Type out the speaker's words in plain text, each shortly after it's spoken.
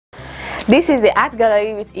This is the art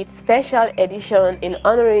gallery with its special edition in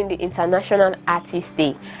honoring the International Artist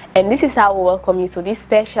Day. And this is how we welcome you to this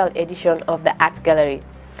special edition of the art gallery.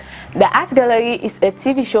 The art gallery is a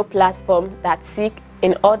TV show platform that seeks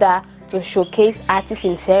in order to showcase artists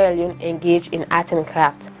in Sierra Leone engaged in art and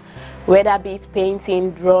craft, whether be it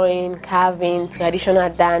painting, drawing, carving,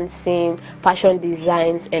 traditional dancing, fashion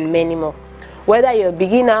designs, and many more. Whether you're a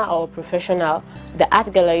beginner or a professional, the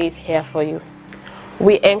art gallery is here for you.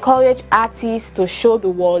 We encourage artists to show the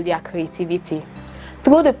world their creativity.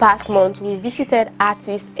 Through the past month, we visited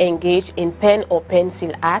artists engaged in pen or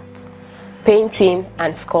pencil art, painting,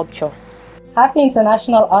 and sculpture. Happy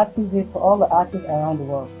International Artist Day to all the artists around the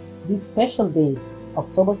world. This special day,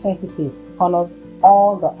 October 25th, honors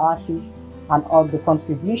all the artists and all the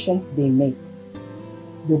contributions they make.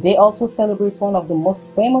 The day also celebrates one of the most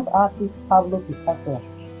famous artists, Pablo Picasso,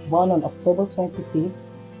 born on October 25th,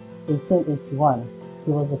 1881. He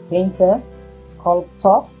was a painter,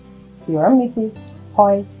 sculptor, ceramicist,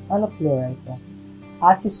 poet, and a playwright.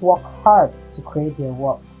 Artists work hard to create their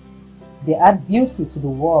work. They add beauty to the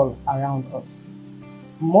world around us.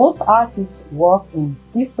 Most artists work in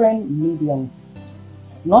different mediums.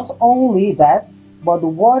 Not only that, but the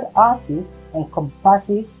word artist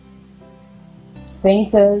encompasses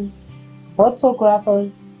painters,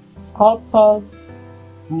 photographers, sculptors,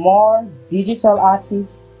 more digital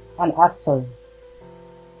artists, and actors.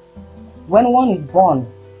 When one is born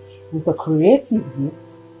with a creative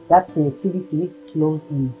gift, that creativity flows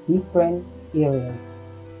in different areas.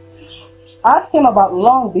 Art came about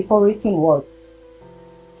long before written words.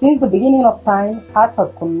 Since the beginning of time, art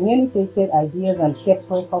has communicated ideas and kept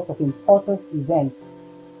records of important events.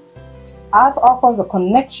 Art offers a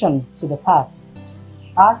connection to the past.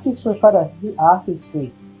 Artists record our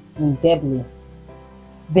history in-depthly.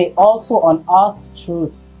 They also unearth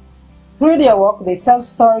truth. Through their work, they tell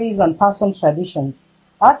stories and pass on traditions.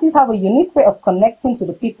 Artists have a unique way of connecting to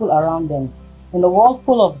the people around them. In a world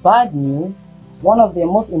full of bad news, one of their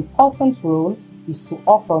most important roles is to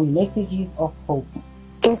offer messages of hope.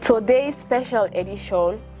 In today's special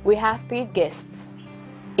edition, we have 3 guests,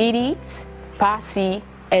 Edith, Percy,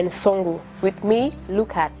 and Songu. With me,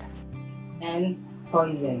 Lucath. And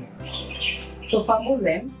Poizin. So for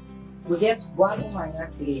them, we get one woman here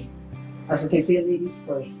today. As you can see, ladies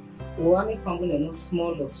first. We want to make Famule no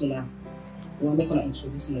small but tuna. We want to make her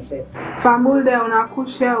introduce myself. Famule una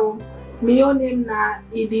kusheo. My name na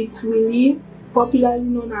Edith Willie, popularly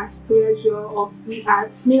known as Treasure of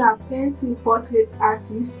E-Arts. Me a pencil portrait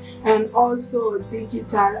artist and also a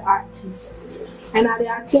digital artist. And I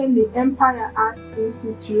attend the Empire Arts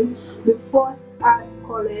Institute, the first art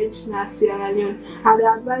college in Sierra Leone. And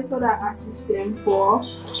I advise other artists them for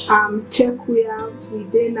check we out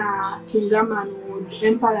within Kingaman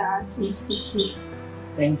Empire Arts Institute.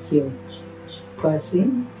 Thank you. Percy?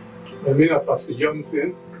 My name is Percy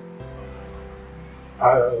Johnson.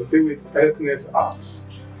 I deal with ethnic arts.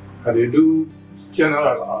 And they do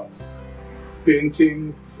general arts,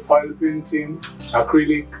 painting, oil painting,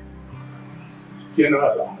 acrylic,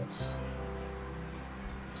 general arts.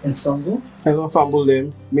 And Songu? Hello,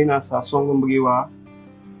 Fambulem. Me as Songu Mbriwa.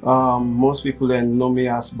 Most people then know me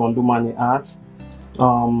as Bondumani Art.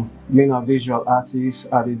 Me a visual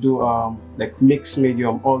artist. I do like mixed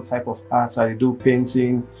medium, all type of arts. I do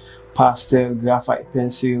painting, pastel, graphite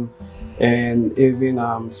pencil, and even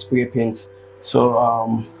spray paint.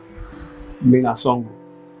 So me a Songu.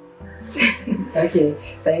 Okay,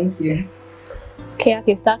 thank you. Okay, I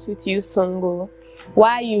can start with you, Songu.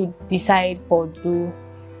 Why you decide for do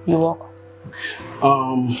your work?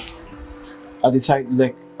 I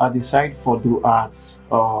decide for do arts.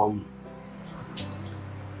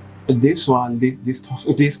 This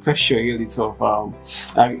question really tough.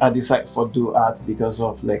 I decide for do arts because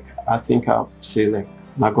of I think I say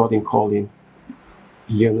my God in calling.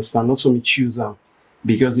 You understand? Not so me choose them,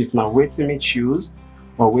 because if now waiting me choose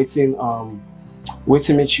or waiting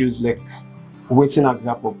me choose waiting I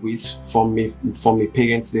grab up with from me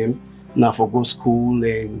parents them now for go school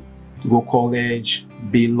and go college,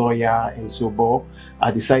 be lawyer and so on.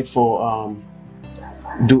 I decide for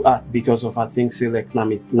do art because of I think say na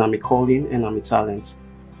me calling and na me talent.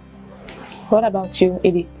 What about you,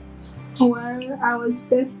 Edith? Well, I was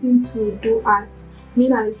destined to do art. Me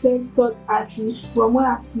a self-taught artist. From when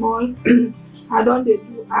I was small, I don't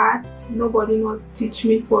do art. Nobody not teach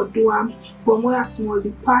me for do am. From when I was small,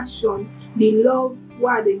 the passion, the love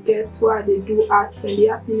why they get, why they do arts, and the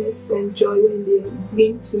happiness and joy when they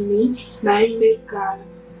bring to me, now I make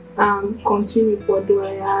continue for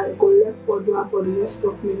doing. I go left for doing for the rest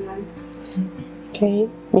of my life. Okay,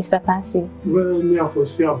 Mr. Percy. Well, me I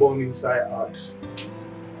foresee born inside arts.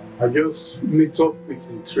 I just meet up with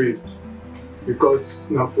the trade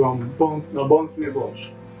because now from bonds me born.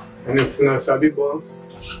 And if na sabi bonds,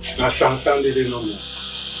 na sansan they no more.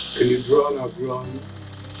 Can you draw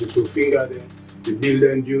you put finger them, you build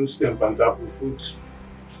them, dunes them, pantapple foot.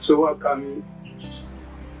 So what can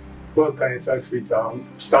inside Freetown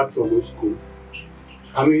start from go school?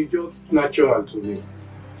 I mean, just natural to me.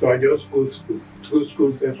 So I just go school. Go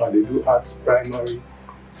school self and they do arts primary.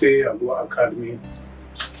 Say I go academy.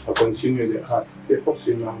 I continue the arts. Stay up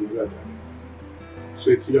till now another time. So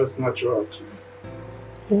it's just natural to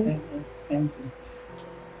me. Thank you.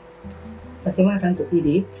 Okay, I come to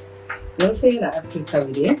Edith. You say in Africa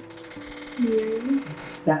with it.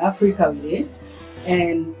 Africa with it.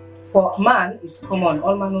 And for man, it's common.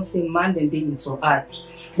 All man will say man then they into art.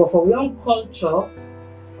 But for young culture,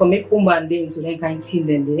 for make woman they into that kind of thing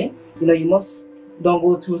then they, you must don't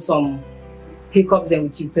go through some hiccups then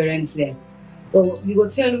with your parents then. So you go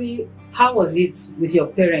tell me how was it with your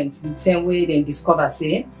parents the same way they discover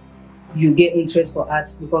say you get interest for art,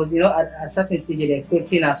 because at a certain stage they're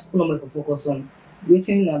expecting a school number to focus on.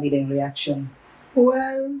 Waiting now be the reaction.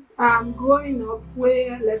 Well, growing up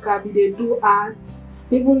where like I be they do art,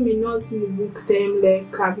 even me not in the book them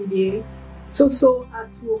like I be they so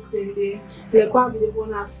artwork then they like I be they go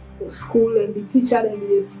to school and the teacher then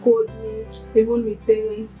they scold me, even my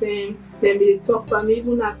parents then be they talk about me.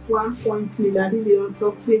 Even at one point my daddy they don't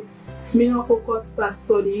talk to me not focus for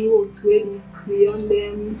studying or trading, crayon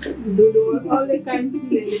them, dodo, all the kind of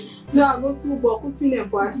things. So I go to Bokutin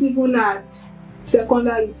and pass even at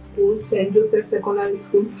secondary school, St. Joseph Secondary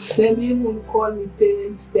School. Then we even call my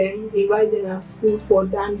parents, then invite them at school for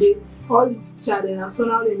Danday. All the teachers then, so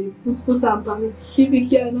now they put and me. If you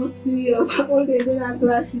care not serious, all they do at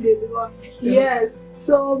class they do. Yes.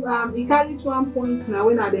 So it can reach one point now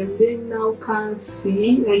when they now can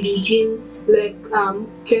see and begin like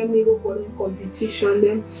chemical calling competition.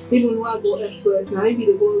 Then even when I go SOS now, maybe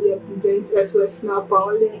they go represent SOS now for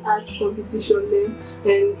all the art competition then,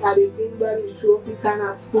 and I they bring back into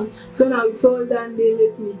African school. So now it's all done. They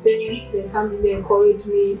make me parents then come in, they encourage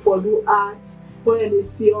me for do art. When they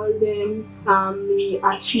see all them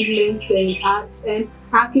my achievements in arts, and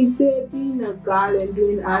I can say being a girl and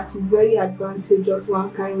doing arts is very advantageous one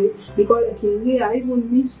kind way, because like in here I even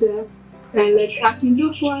miss them. And like I can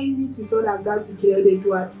just one meet with other girls because they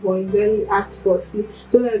do art, but it's very art Percy.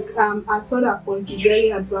 So like at other point it's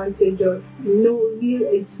very advantageous. Real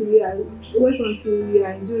it's real. Wait until real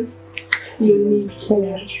and just unique.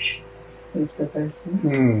 Yeah. Mr. Percy.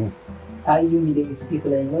 Are you meeting with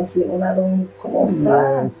people and you say, oh I don't come on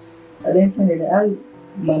fast. I don't think that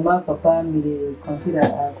Mama, Papa me they consider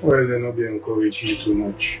art. Well, they're not being encouraged me too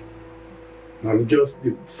much. I'm just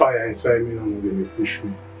the fire inside me and they push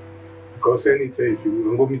me. Because anytime if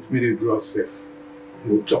you go meet me, they draw self.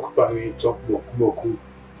 You talk about me, talk boku.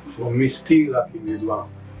 But me still like in the draw.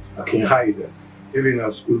 I can hide them. Even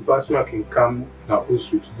at school, person I can come now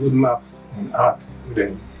with good maps and art.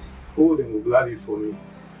 Then they will gladly for me.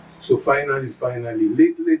 So finally,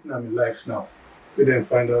 late in my life now, we then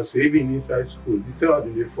find out, so even inside school, they tell us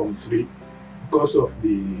they from 3 because of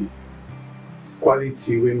the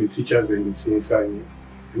quality when the teachers when they see inside me.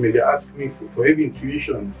 I mean, they ask me for even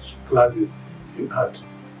tuition classes in art,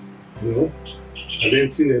 I don't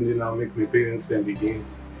think that they now make my parents then begin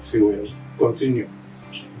say, well, continue.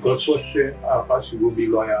 Because first day, I pass you go be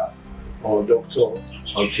lawyer or doctor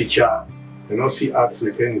or teacher, they not see arts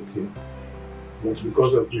like anything. But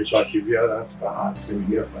because of my perseverance for arts, they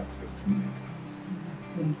may never accept me.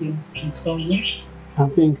 Thank you. And Songu? I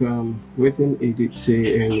think waiting Edith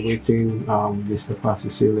say and waiting Mr. Percy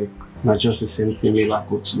say like not just the same thing we like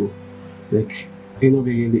go through. Like it not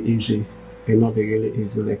be really easy.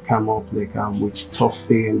 Like come up like with tough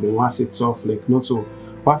thing, and then once it's tough, like not so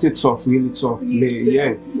once it's tough, really tough,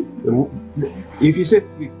 yeah. If you say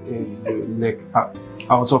like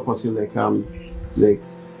I was opposite like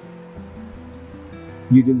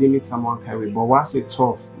you the limit someone carry, but once it's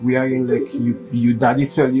tough, we are in like you daddy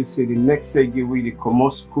tell you say the next day you will come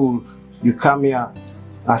out school, you come here,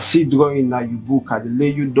 I see drawing now you book, I lay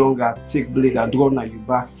you down, I take blade, I draw now you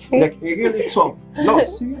back. Like it really tough. No,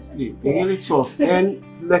 seriously, it really tough. And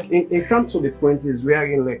like it comes to the point is we are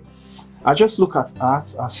in like I just look at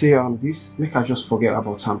art, I say this make I just forget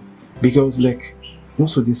about him. Because like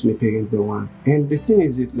most of this my parents don't want. And the thing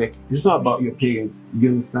is it's not about your parents, you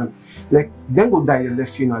understand? Like they go die and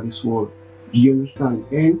left you in this world. You understand?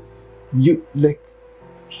 And you like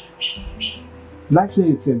life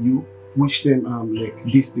will tell you which them like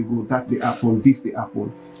this they go, that they happen, this they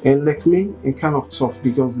happen. And like me, it's kind of tough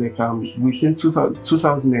because like within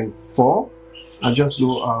 2004 I just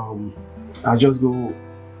go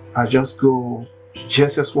I just go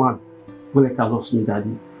JSS1, when like I lost me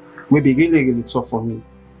daddy. We be really, really tough for me.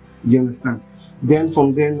 You understand? Then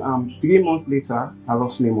from then, 3 months later, I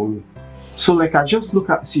lost my mommy. So like I just look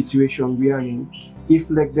at the situation we are in. If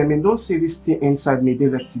like them don't say this thing inside me, they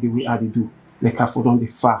like see the way I do. Like I fall on the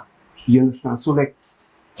far. You understand? So like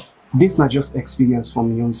this not just experience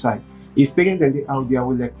from my own side. If parents and they out there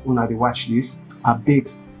will like when they watch this, I beg,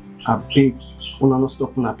 when I not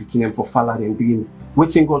stop when I picking them for follow them dream.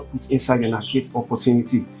 Waiting God puts inside and a great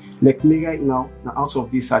opportunity. Like me right now out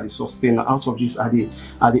of this are the sustain, out of this are the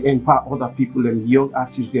empower other people and young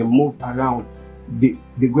artists, they move around, they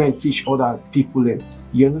go and teach other people and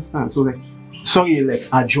you understand? So like sorry like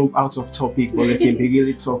I jump out of topic but like it be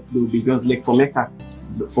really tough though because like for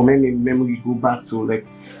me memory go back to like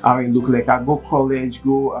I look like I go college,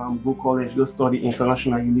 go study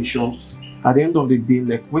international relations. At the end of the day,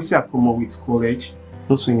 like once I come up with college,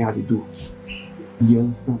 not something how to do. You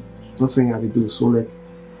understand? Not something how to do. So like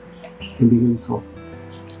it be really tough.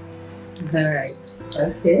 Alright.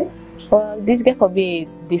 Okay. Well, this get for be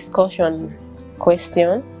a discussion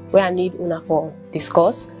question where I need una for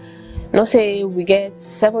discuss. No say we get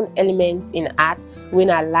 7 elements in arts when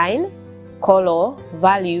a line, color,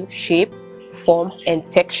 value, shape, form, and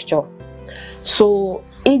texture. So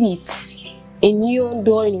Edith, in your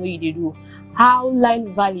drawing what you do, how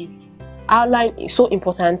line is so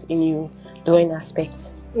important in your drawing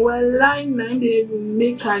aspect? Well, line now they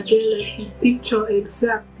make a get like the picture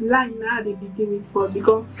exact line now they begin with for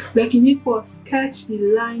because like you need for sketch the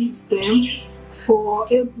line stem for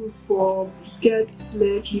able for get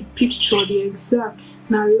like the picture the exact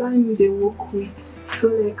now line they work with. So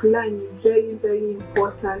like line is very, very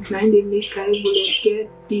important. Now they make able to get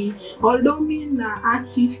the although me na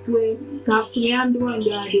artist way na friend one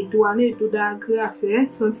they do and they do that graph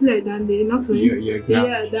something like that they not only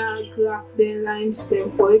that graph then line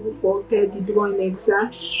stem for able for get the drawing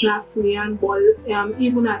exact na friend but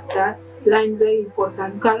even at that line very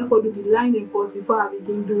important because I for do the line first before I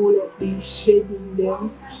begin do like the shading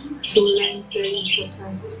them. So line very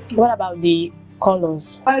important. What about the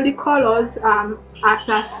colors? Well, the colors, as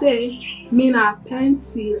I say, me na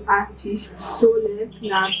pencil artist, so like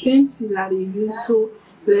na pencil that they use, so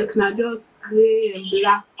like na just grey and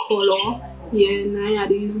black color. Yeah, na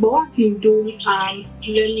they use. But what I can do, let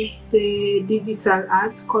me say digital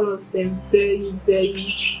art colors, them very,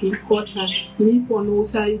 very important. You need to know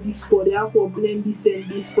say this for they have to blend this and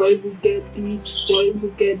this for you get this, for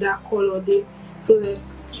you get that color there. So like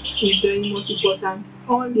it's very much important.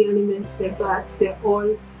 All the elements they got, they're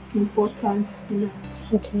all important in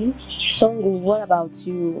it. Okay. Songu, what about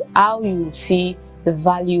you? How you see the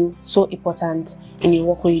value so important in your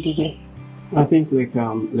work what you do? I think like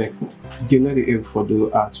you're not able to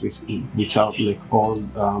do art without like all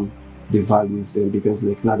the values then because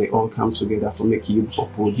like now they all come together for make you for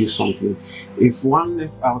produce something. If one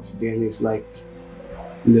left out then it's like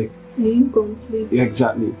incomplete.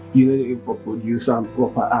 Exactly. You need to produce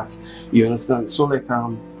proper art. You understand? So like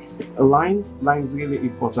lines really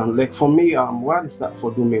important. Like for me, while I start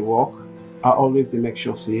for do my work, I always make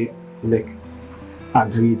sure say like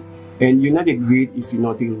agreed. And you need to grade if you're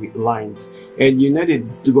not dealing with lines. And you need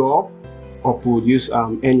to draw or produce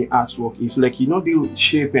any artwork if like you know deal with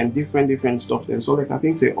shape and different stuff then. So like I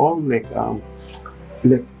think they all like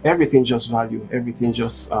everything just value, everything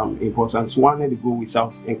just important. One need to go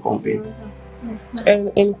without incomplete.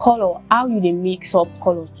 And in color, how you they mix up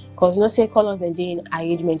colors? Because you know say colors and then in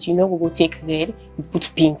arrangement, you know we go take red, you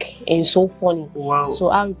put pink, and so funny. Well, so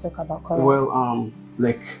how you talk about color? Well,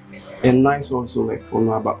 like and nice also like for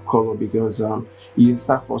know about color because you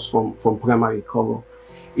start first from primary color.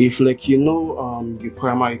 If like you know your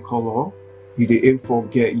primary color, you dey aim for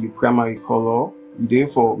get your primary color. You dey aim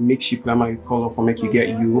for mix your primary color for make you get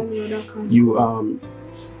your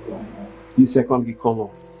secondary color.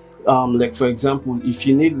 Like for example, if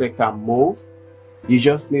you need like a mauve, you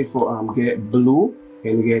just need for get blue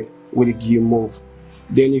and get with a gear mauve.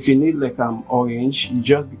 Then if you need like orange, you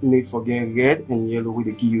just need for get red and yellow with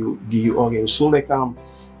a gear orange. So like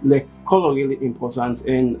color really important,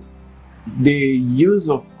 and the use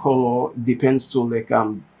of color depends to like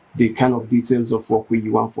the kind of details of work where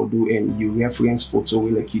you want to do and you reference photo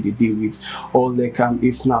where like you deal with, or like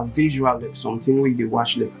if now visual like something where you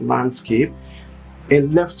watch like landscape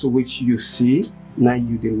and left to which you see now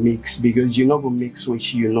you the mix because you never mix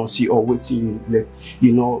which you not see or what you like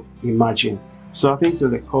you know imagine. So I think so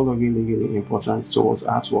the color really important towards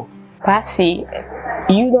artwork. Percy,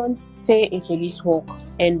 you don't stay into this work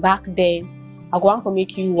and back then I want to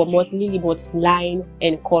make you more really about line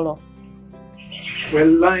and color. Well,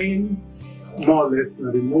 lines more or less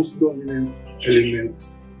are the most dominant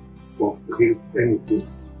element for create anything,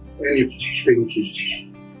 any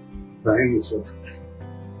painting by any surface.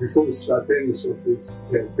 Before we start any surface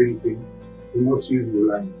painting, we must use the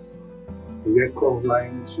lines. We get curved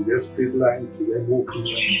lines, we get straight lines, we get walking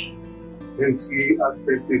lines. And three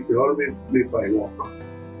aspects, we always play by walk.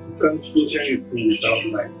 You can't do anything without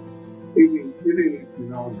lines. Even if you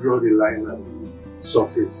now draw the line at the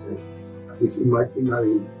surface, it's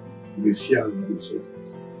imaginary, you see on the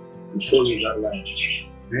surface. You follow that line.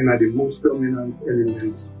 Then are the most dominant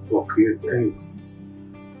element for create anything.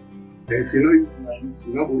 And if you know use lines,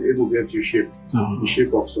 you're not going to be able to get your shape, the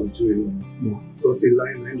shape of something. Because the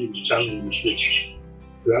line really determines the shape.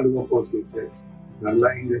 So that's one person says, the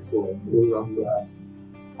line there for no longer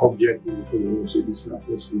object before you know, say this is not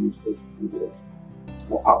possible, this possible,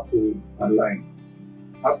 or apple and line.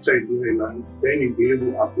 After you do a line, then you'll be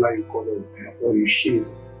able to apply your color or your shade.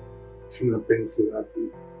 If you're a pencil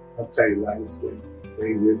artist, after your lines, then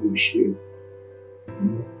you'll be able to shade.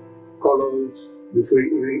 Colors, before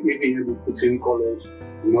you even able to put in colors,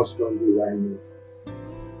 you must don't do line with.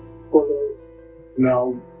 Colors,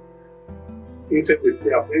 now, inside they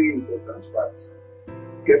play a very important part.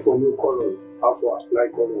 Get for no colors, how to apply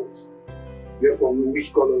colors. Get for know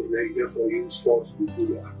which colors they get for use first before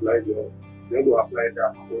you apply them. Then you apply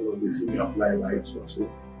that color before you apply light also.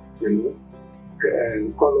 You know?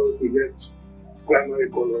 And colors, we get primary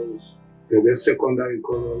colors, they get secondary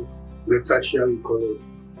colors, we get tertiary colors.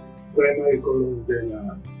 Primary colors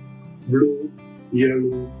then blue,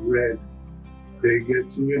 yellow, red. They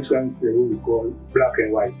get nutrients what we call black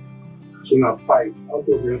and white. So now 5 out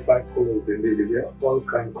of them 5 colors, then they get all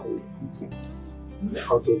kind of colors.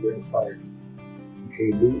 Out of them 5. You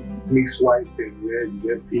can do mix white and red, you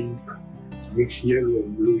get pink, mix yellow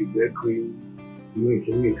and blue, you get green. You know, you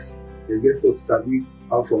can mix. They get so sabi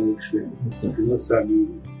how to mix them. If you're not sabi,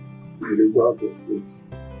 they go out of place.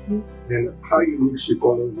 Then how you mix the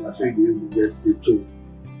colors, that's how you get the two.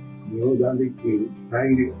 You know, that they can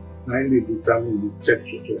 90 determine the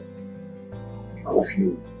texture of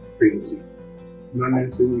your painting. Not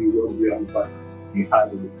necessarily you don't be unpacked, you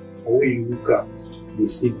add it. When you look at, you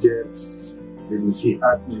see depths, then you see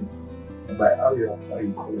hardness, and by how you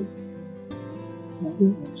apply color.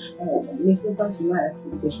 Mr. Percy, my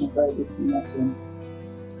question for you.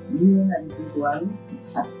 You and the one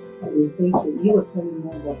you think so you will tell me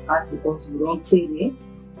more about art because you don't take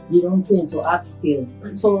into art field.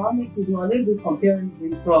 So how make you do a little bit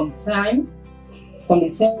comparison from the time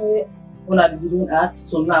when I doing art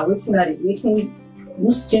to now, what's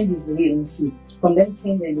changes the way you see from that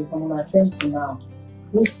time when you from an attempt to now.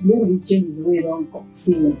 What's little bit changes the way you don't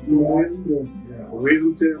see in the art field. Yeah,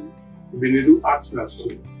 when you do art now, so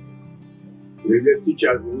you get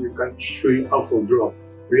teachers who can show you how to draw.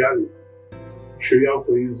 Really, show you how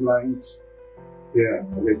to use lines. Yeah,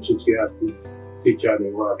 the Turay artists, teacher they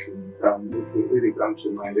work in when they come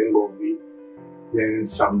to mind, then go be then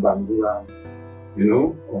some bandura, you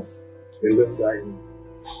know, of the little guy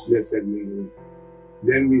blessed memory.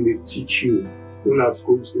 Then when they teach you, when our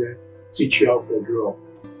schools there, teach you how to draw.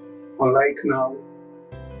 Unlike now,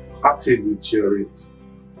 active with theory.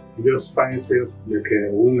 You just find yourself like a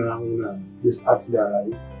una, this art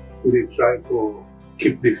that they try for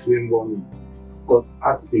keep the flame burning, because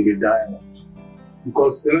art is a dialogue.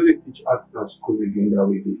 Because they don't teach art in school again that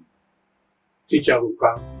way. Teacher will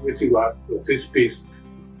come, wait you ask for face paste,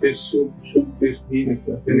 face soap, face this,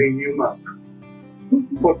 and then new mark.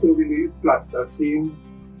 Also, we use plasticine,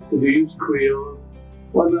 we use crayon.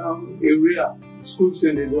 But area, school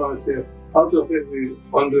saying they do themselves, out of every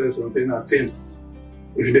 100 something or 10,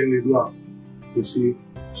 if then they do it. You see,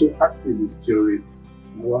 so art is curate.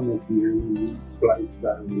 One of the flights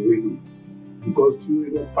that we really, because you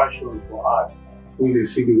have a passion for art, when they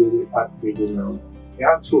see the way art they go now. They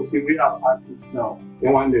have so see we are artists now. They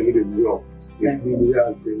want them to grow up. They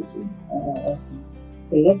are painting.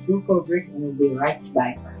 Okay, let's go for a break and we'll be right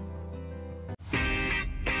back.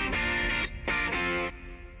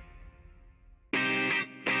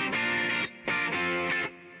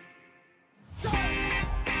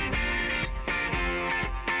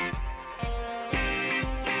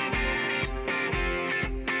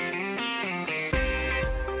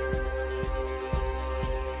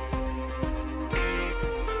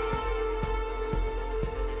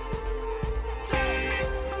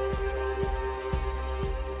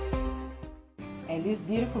 And these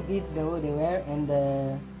beautiful beads they wear, and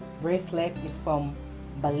the bracelet is from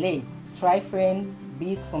ballet. Tri-frame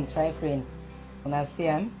beads from Tri-frame. When I see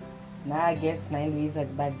them, now I get 9 Louisa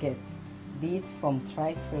bad get beads from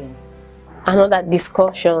Tri-frame. Another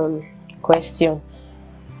discussion question.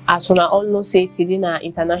 As we all know, say today na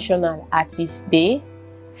International Artist Day,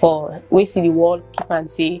 for we see the world keep and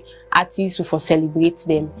say artists for celebrate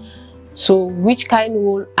them. So which kind of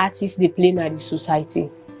role artists they play in the society?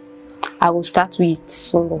 I will start with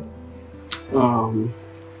Songu.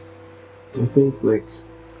 I think like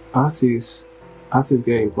artists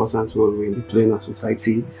get important role in the play in a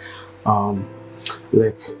society.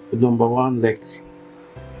 Like number one, like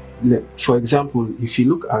for example, if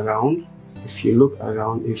you look around,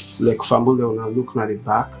 if like family when I look at the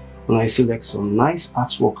back, when I see like some nice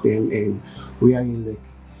artwork them and we are in like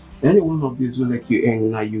any one of these like you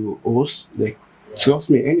and now you host, like trust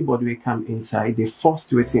me, anybody will come inside, the first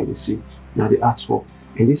thing they see now the artwork.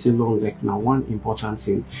 And this alone like now one important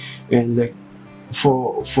thing. And like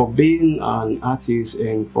for being an artist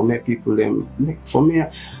and for many people like, for me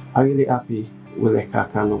I'm really happy with like I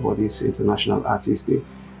can nobody's International Artist Day.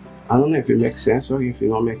 I don't know if it makes sense or if it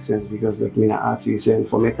don't make sense because like me an artist and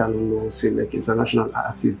for me I don't know say like International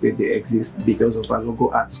Artist Day they exist because of I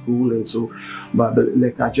go art school and so but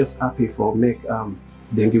like I just happy for make them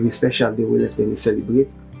give a special day where like them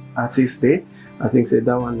celebrate Artist Day. I think that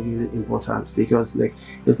one is really important because like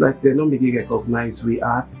it's like they don't really recognize we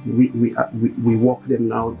art we work them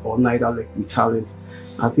now or neither like with talent.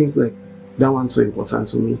 I think like that one's so important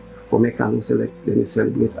to me for me can also like them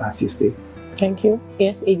celebrate Artist Day. Thank you.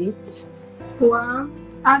 Yes, Edith. Well,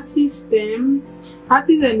 artists they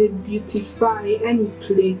beautify any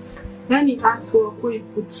place. Any artwork where you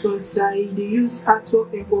put inside, they use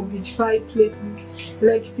artwork and for beautify places.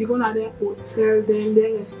 Like if you go to their hotel, then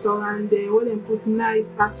their restaurant, there where they put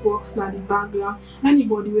nice artworks in the background.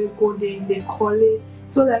 Anybody will go there, they call it.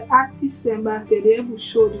 So like artists them back there, they able to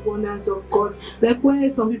show the wonders of God. Like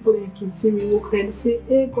when some people they can see me walk and they say,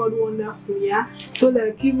 hey God wonderful, yeah. So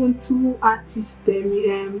like even two artists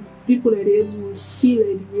them people that they able to see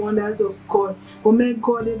like the wonders of God. Or make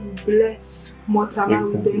God able to bless Motama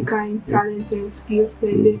with their kind talent and skills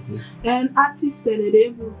then and artists then they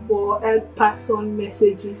able for help pass on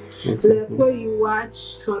messages. Like when you watch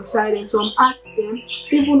some side and some arts them,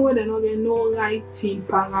 even when they're not getting no writing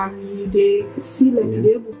parami, they see like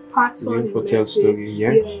they able pass on the message. Story,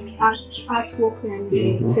 artwork and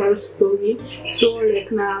they tell story. So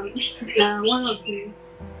like now one of the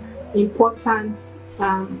importance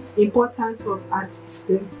of artists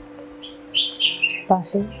then.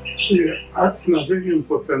 Percy? Yeah, arts is very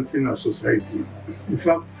important in our society. In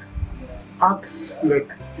fact, arts, like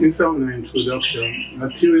inside my introduction,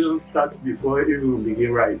 material starts before it will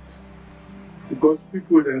begin right. Because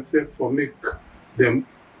people themselves for make them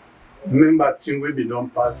remember things will be done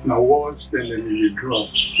past now words then they will draw.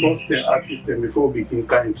 First the artists then before begin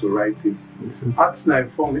kind to writing. Arts now a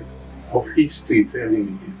form of history telling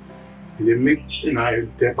again. They make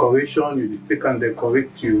decoration, you take and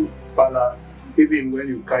decorate your palace. Even when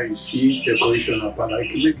you see decoration of palace,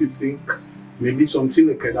 it can make you think maybe something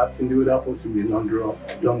like that in the other person don't draw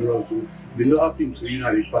to be not happen to you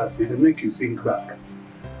in the past. They make you think back.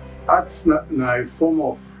 Art's not a form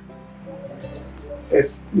of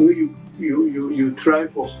where you try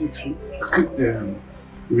for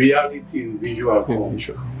reality in visual form.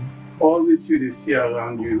 All which you see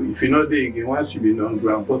around you, if you're not there again, once you've been on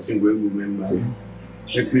ground, person will remember you.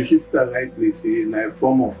 Like my sister rightly say, in a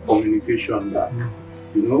form of communication back.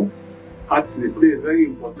 You know, arts they play a very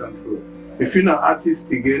important role. If you're an artist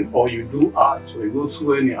again, or you do art, or you go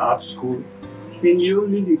to any art school, in you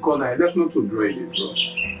only the corner, that's not to draw it, draw.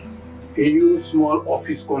 In your small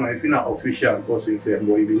office corner, if you're an official person, say,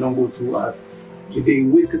 boy, if you don't go to art, they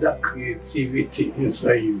wake that creativity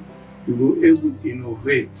inside you. You will able to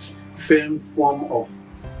innovate, firm form of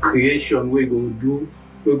creation we go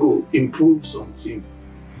improve something.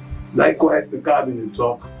 Likewise, the cabinet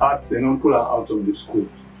talk, arts they don't pull out of the school.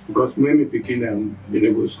 Because when we picking them, they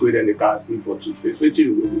go to school and they ask me for toothpaste. Wait till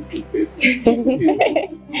you go with toothpaste.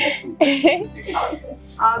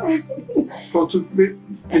 Arts for toothpaste,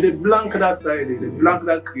 they blank that side, they blank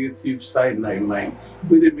that creative side in my mind.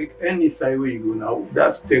 When they make any side where you go now,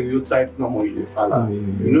 that stereotype no more you follow.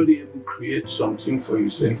 You know they able to create something for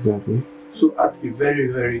yourself. Exactly. So arts is very,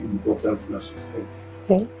 very important in our society.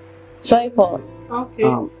 Okay. Sorry for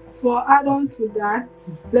for add on to that,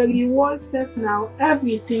 like the world self now,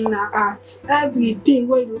 everything na art. Everything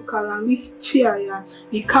when you look around this chair, yeah,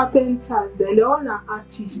 the carpenters, then they all are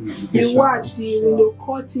artists. You watch the window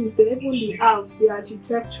curtains, then even the house, the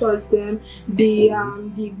architectures, them, the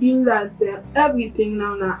builders, them, everything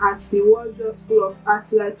now na art. The world just full of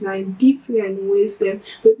art right now in different ways. Them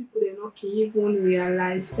where people they not can even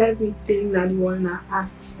realize everything that the world na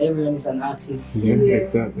art. Everyone is an artist. Yeah,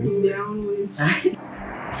 exactly. In their own ways.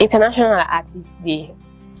 International Artist Day.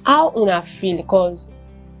 How una feel? Because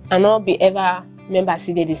I know be ever members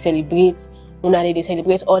see they celebrate una they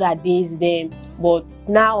celebrate other days them, but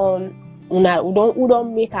now on una we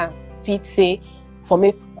don't make a fit say for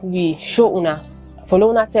make we show una follow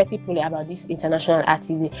una tell people about this International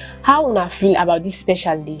Artist Day. How una feel about this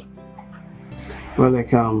special day? Well,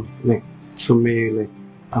 like to me, like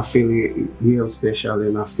I feel it real special,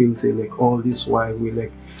 and I feel say like all this while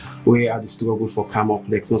we are the struggle for come up,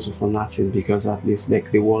 like not so for nothing, because at least like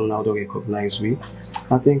the world now don't recognize we.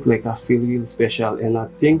 I think like I feel real special, and I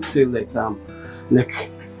think say like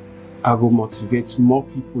I will motivate more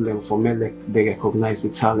people, and for me like they recognize the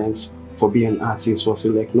talents for being an artist, for say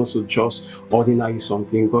like not so just ordinary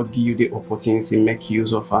something. God give you the opportunity, make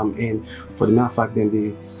use of and for the matter of fact then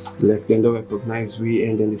they don't recognize we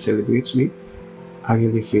and then they celebrate we. I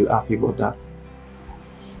really feel happy about that.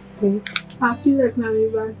 I feel like my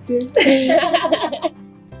birthday. I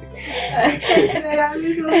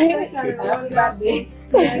feel so special about that day.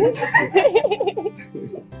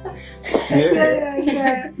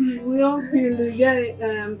 We all feel we get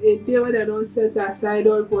a day where they don't set aside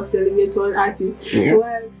all for celebrate all artists. Yeah.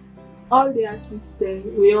 Well, all the artists then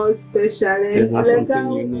we all special and not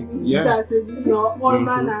something unique. Yeah. It's not all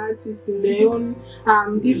man artists in their own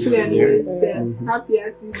different ways. Happy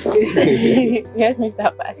artists. Yes,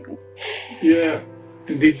 Mr. Bassett. Yeah,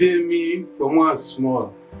 the day me from one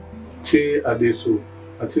small, say Adeso.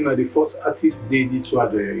 I think that the first artist did this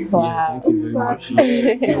one. Wow. Thank you very much.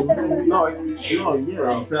 No,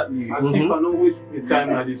 Yeah, exactly. as if I don't waste the time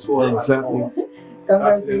at this one. Exactly.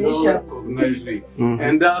 Congratulations.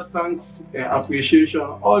 And that thanks and appreciation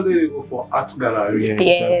all the way go for art gallery. Yeah,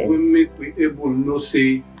 Yes. We able no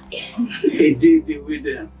say a day they with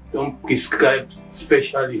them don't prescribe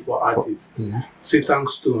specially for artists. Yeah. Say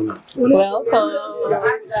thanks to them. Welcome.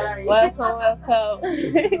 Welcome. Welcome.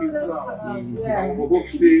 We hope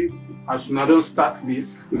say as we don't start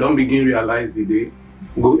this, we don't begin realize the day.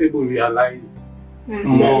 We go able realize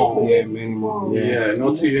more. Yeah, many more. Yeah,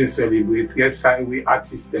 not even celebrate. Yes, we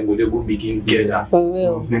artists then go they go begin together. We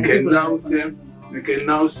will. They can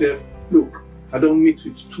now say, look, I don't meet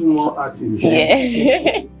with two more artists.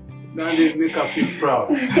 Yeah. Now they make us feel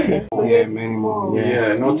proud. Yeah, many more.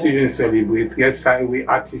 Yeah, not even celebrate. Yes, we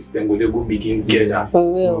artists then go they go begin together. We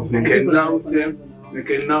will. They can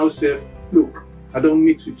now say, look, I don't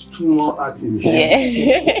meet with two more artists.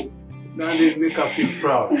 Yeah. Now they make us feel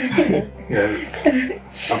proud. Yes.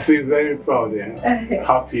 I feel very proud and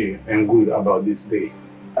happy and good about this day.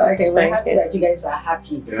 Okay, we're Thank happy you. that you guys are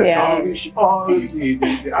happy. Yes. I wish all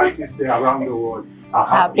the artists there around the world are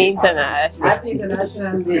Happy happy. International. Happy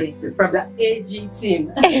International Day from the AG team.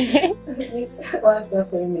 What's that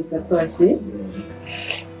for you, Mr. Percy?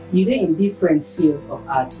 You do in different fields of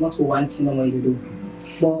art, not one thing on what you do.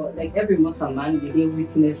 But like every mortal man, you get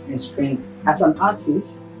weakness and strength. As an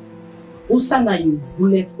artist, Usa na you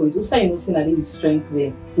bullet points. Usa you know say that you strength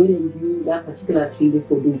there. When you do that particular thing they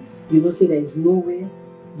for do, you know say there is no way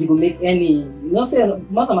you go make any. You know say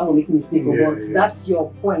mortal man go make mistake, but that's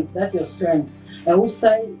your point. That's your strength. And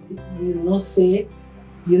Usa, you know say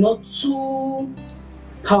you're not too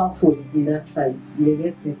powerful in that side. You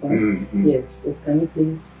get me point? Yes. So can you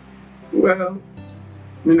please? Well,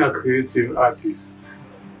 I'm a creative artist.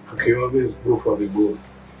 I can always go for the goal.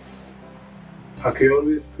 I can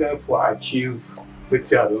always try for achieve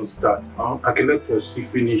what I don't start. I can look for see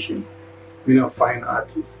finishing. I'm a fine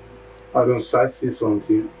artist. I don't start see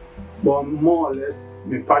something. But more or less,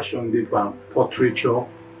 my passion is on portraiture,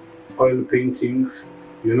 oil paintings,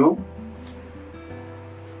 you know,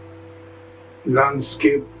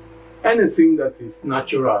 landscape, anything that is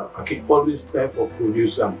natural. I can always try for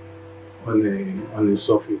produce them on the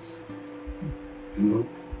surface, you know.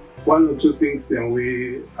 One or two things then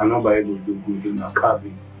we are not able to do good in a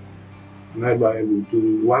carving. I'm not able to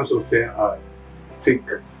do once of them I take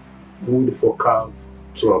wood for carve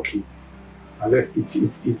turkey. I left it.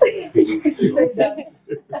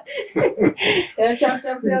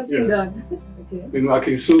 You know, I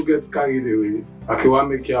can so get carried away. I can want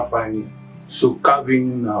make you find so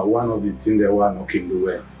carving one of the things that one can do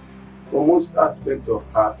well. For most aspects of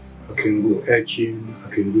art, I can do etching, I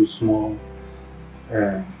can do small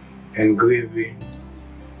engraving,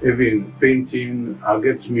 even painting. I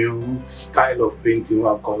get new style of painting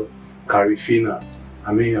what I call carifina.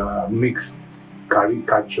 I mean mix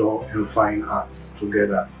caricature and fine arts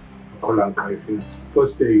together. I call them carifina.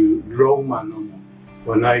 First you draw man,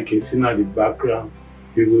 but now you can see now the background.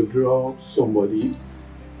 You will draw somebody.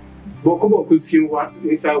 Bokobo could see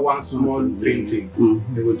inside one small painting.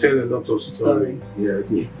 They will tell a lot of story.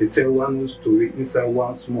 Yes, they tell one story inside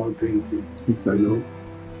one small painting. You know.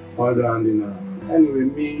 All around anyway,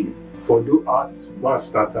 me for do art, what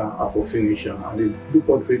starter, I for finisher, and they do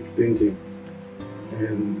portrait painting.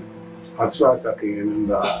 And as far as I can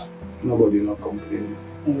remember, nobody not complaining.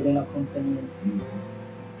 Nobody not complaining.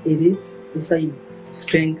 Edith, what's your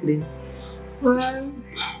strength there? Well,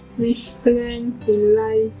 my strength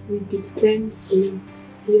lies with the pencil.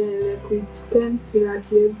 Yeah, like with pencil, I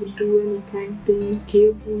can able to do any kind of thing,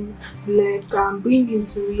 able like bring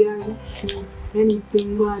into reality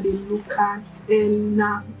anything where they look at. And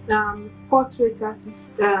portrait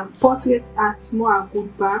art more a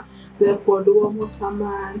good bar, like for the one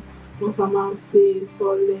most a man face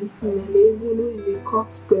or length and they even know in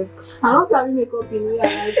makeup step. I don't have makeup in real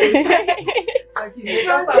life.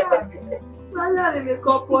 Rather the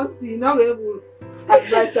makeup Percy, not able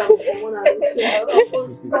advice about someone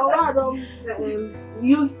else. So I don't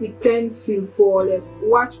use the pencil for like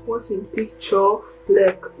watch person picture,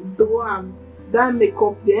 like draw that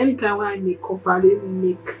makeup. The any kind when I make up, I don't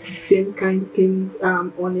make the same kind of thing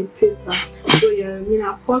on a paper. So yeah, I mean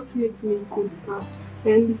a portrait me good.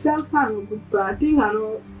 And the cells are not good, but I think I'm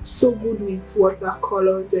not so good with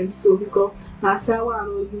watercolors and so because that's how I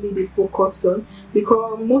don't really focus on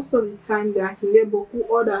because most of the time that I can get boku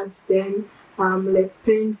orders them like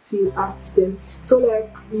pencil art them. So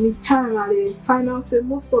like me time at the final say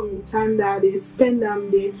most of the time that they spend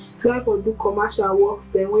they try for do commercial works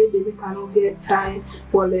then when they cannot get time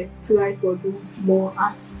for like try for do more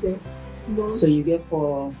arts then. So you get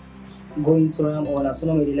for going to them or so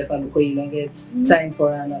normally left hand because you don't get time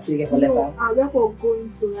for her so you get for left hand? I get for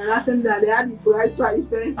going to and I think that they had the price for the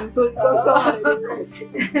pencil so because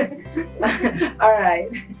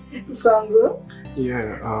Alright. Songu?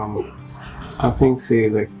 Yeah, I think say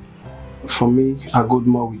like for me I go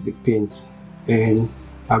more with the paint and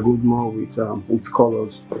I go more with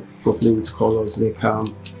colors, for play with colors like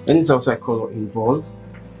any outside color involved.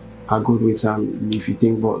 I go with if you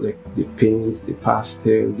think about like the paint, the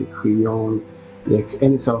pastel, the crayon, like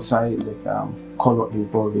any outside like color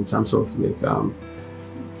involved in terms of like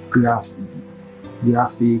graphic,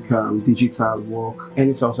 digital work,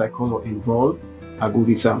 any outside color involved, I go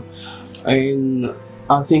with and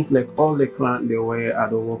I think like all the clients the way I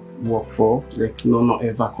don't work for, like not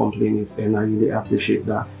ever complaining, and I really appreciate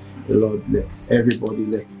that a lot. Like everybody,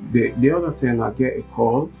 like the other thing, I get a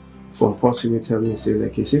call from Percy will tell me say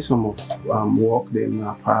like you see some of work then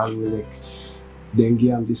apparently like then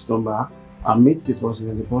give him this number. I meet the person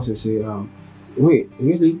and the person say wait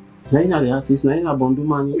really? Now you know the artist, now you know Bondu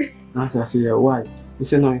money. And I say yeah, why? He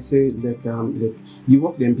said no, he said like you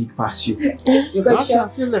work them big past you. I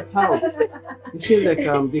say like how? He said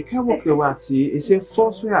like they can't work the way I see. He said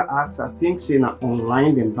first way I ask, I think say na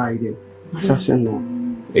online then buy them. I said no.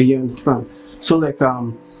 You understand? So like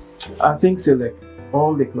I think say like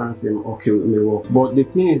all the clients them okay with me work, but the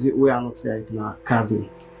thing is we are not right now carving.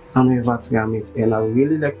 I'm never trying it, and I would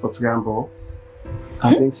really like for Trambo.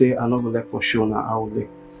 I think say I not like for show now. I would like.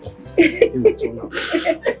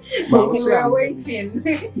 But we are waiting.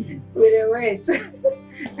 We are wait.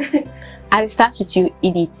 I'll start with you,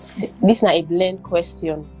 Edith. This is not a blend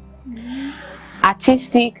question.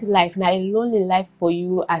 Artistic life, now a lonely life for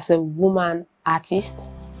you as a woman artist?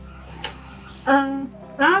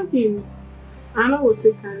 I know what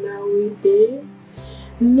take that way there.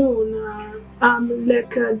 No,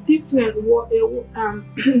 like a different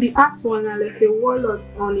the art one like a world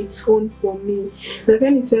on its own for me. Like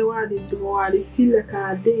anytime what they do, I feel like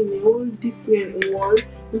I day in a whole different world.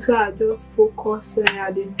 So I just focus and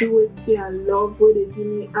I do it I love where they give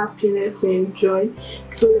me happiness and joy.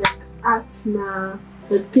 So like art now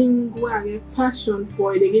the thing where I get passion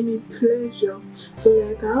for it, they give me pleasure. So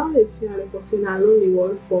like I always see like a lonely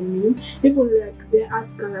world for me. Even like the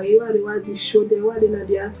art gallery where they want to show them why they not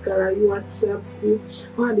the art gallery WhatsApp group,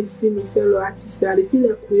 why they see me fellow artists that they feel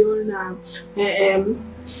like we all now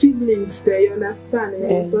siblings there, you understand?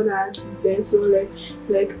 It's other artists there. So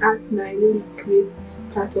like art now really great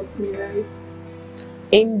part of my life.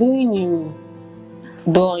 In doing you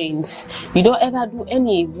drawings, you don't ever do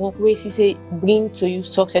any work where you say bring to you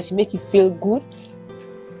success, make you feel good?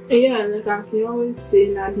 Yeah, like I can always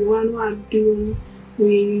say that the one who I'm doing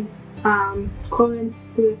with current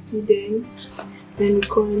president and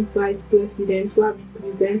current vice president who have been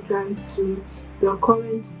presenting to the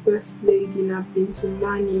current first lady and I've been to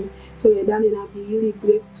money. So that will be really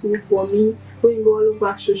breakthrough for me going all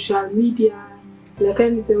over social media. Like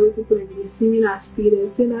anytime where people be see me as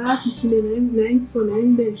students, say na nice one,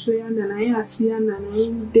 I'm there show and I see and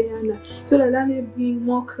I'm there. So that they bring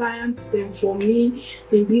more clients than for me,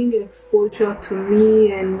 they bring exposure to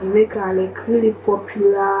me and make her like really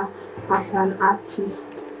popular as an artist.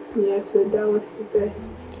 Yeah, so that was the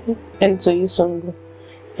best. And so you Songu,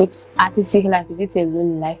 with artistic life, is it a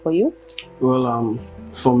lonely life for you? Well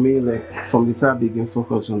for me, like from the time I begin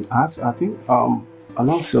focus on art, I think and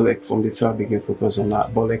also like from the time I begin focus on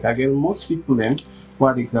art. But like again, most people then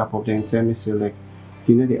why they grab up then tell me say like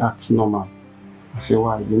you know they act normal. I say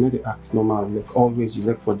why? You know they act normal. Like always you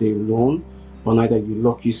look for the alone, or neither you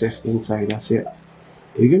lock yourself inside. I say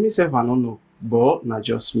you give myself I don't know, but not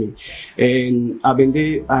just me. And I've been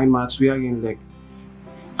there. I'm at we again like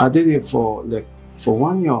I did it for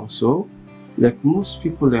 1 year or so. Like most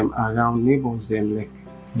people them around neighbors them like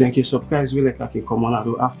they can surprise me like I can come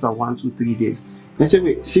on after 1, 2, 3 days. They say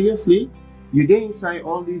wait seriously you there inside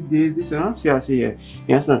all these days this and that? I say yeah.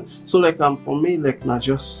 You understand? So like for me like not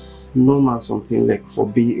just normal something like for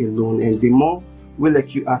be alone, and the more we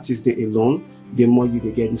like you artists they alone, the more you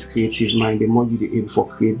they get this creative mind, the more you they able for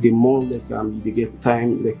create, the more like you they get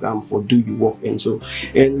time like for do your work. And so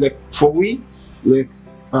and like for we like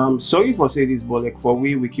sorry for saying this, but like for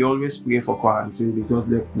we can always pray for quarantine, because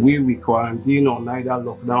like we quarantine or neither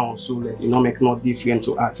lockdown, so like you know make no difference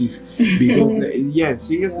to artists because like, yeah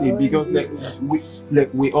seriously because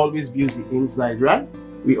we always use the inside, right?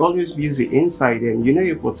 We always use the inside, and you know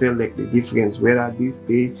you for tell like the difference whether this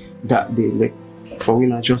day that day like for we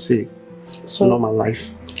not just say so normal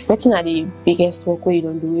life. What's not the biggest work where you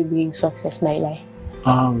don't do we bring success night life?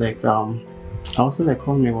 I also like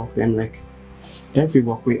call me work them like every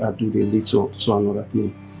work way I do they lead to another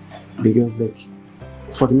thing, because like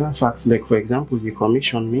for the matter fact like for example you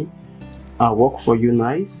commission me, I work for you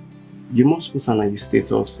nice, you must put on your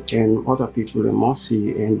status and other people they must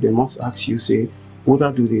see and they must ask you say would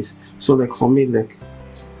I do this. So like for me like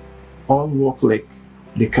all work like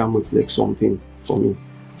they come with like something for me,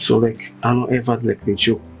 so like I don't ever like the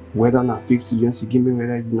joke whether not 50 you give me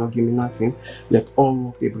whether you not give me nothing, like all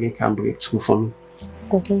work they bring can break through for me.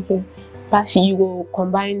 Okay. Percy, you will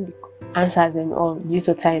combine the answers and all due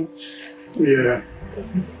to time. Yeah.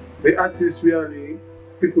 The artist really,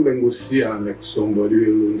 people then go see and like somebody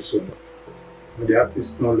will learn so. But the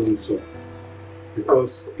artist not learn so.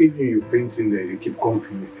 Because even you painting there, you keep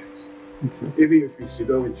company with it. Even if you sit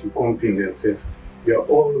down with your company yourself, you're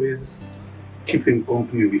always keeping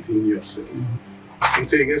company within yourself.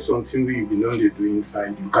 Until you get something where you belong to do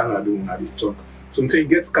inside, you cannot do at the top. So until you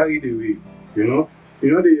get carried away, you know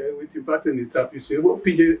with the person the tap, you say, well,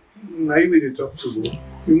 PJ, now you will talk to go.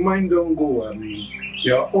 Your mind don't go, I mean,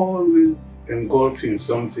 you're always engulfed in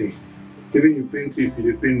something. Even you paint, if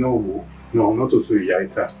you paint no, not also a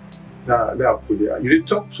writer. That put there. You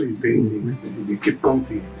talk to your paintings, you keep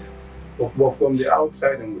company. But from the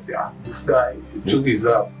outside, and we say, this guy he took his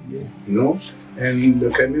up, you know? And the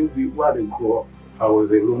community, where they grow up, I was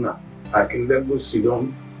a loner. I can let go sit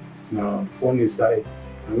down, funny side.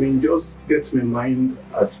 I mean, just gets my mind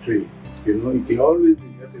astray. You know, you can always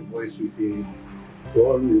get a voice within you.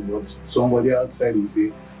 Always, but somebody outside will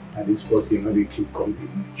say, and this person, you know, they keep company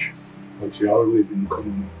much. But you're always in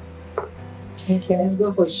common. Okay, let's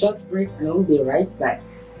go for a short break and we'll be right back.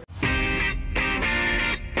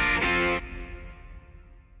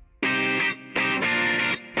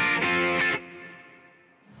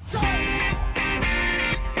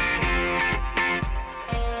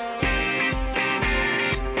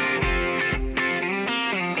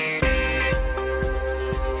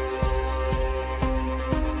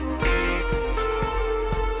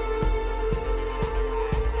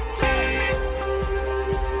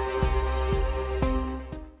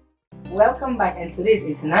 Welcome back, and today is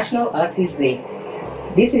International Artist Day.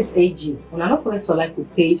 This is AG. And don't forget to like the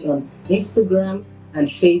page on Instagram and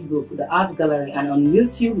Facebook, the Art Gallery, and on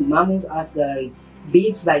YouTube, Mamu's Art Gallery.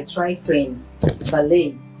 Beats by Turay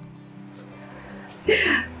Ballet.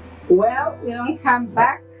 Well, we don't come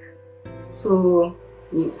back to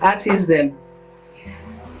artists them.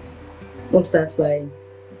 We'll start by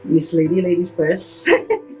Miss Lady, ladies first.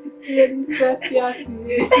 Ladies first, yeah.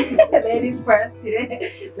 Ladies first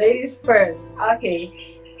today. Ladies first. Okay.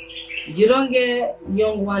 You don't get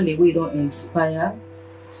young one the way you don't inspire.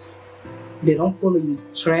 They don't follow you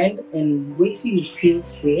trend, and wait till you feel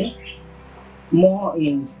say more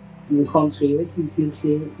in the country. Wait till you feel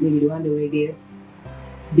say maybe the one the way get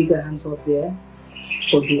bigger hands up there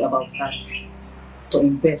for do about art, to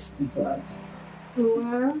invest into art.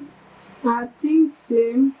 Well, I think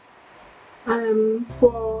same.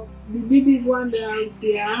 For the big one that out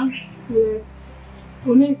there, like,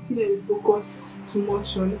 when I see them focus too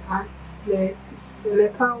much on art, like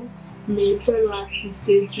how my fellow artists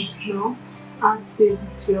say just now, art say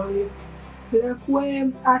deteriorate. Like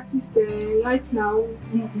when artists right now,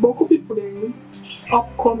 beaucoup people then,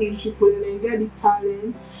 upcoming people then get the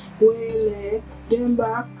talent, where like them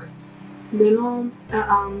back, they don't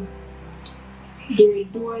they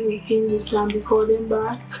do anything we can be call them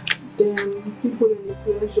back. them, people in the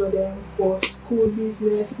pressure them for school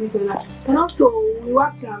business, this and that. And also we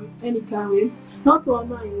work any kind of way. Not all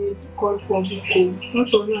man you call for book,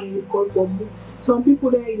 not all man you call for book. Some people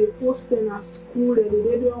there they post them at school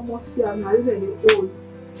and they almost see and they old.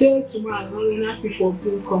 Tell tomorrow nothing for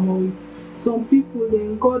being come with. Some people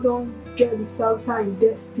then God don't get the salsa and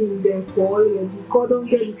destiny them for already. God don't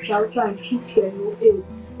get the salsa and puts them no aid.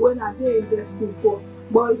 When are they investing for?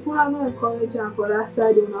 But if you are not encouraging them for that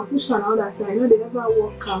side, they will push on the other side. You know they never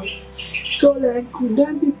work out. So like with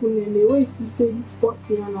them people in the way you see say this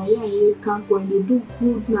person and I can't for and they do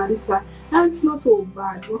good now this side. And it's not so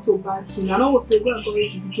bad, not so bad thing. I don't want to say go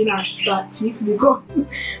encourage you begin at that thief because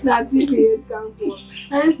that thief you can't for.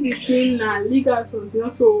 Hence the thing now legal something,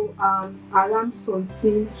 not so alarm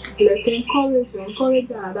something, like encourage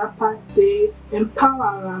another part they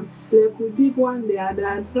empower them. Like we big one there, they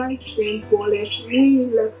advise them for like we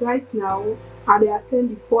like right now and they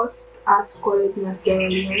attend the first art college in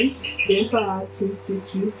ceremony, the Emperor Arts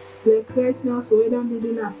Institute. Like right now, so we don't need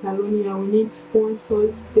a salon here, we need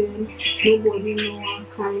sponsors then, nobody know one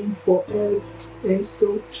kind for help. And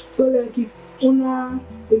so like if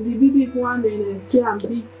the big one then say I'm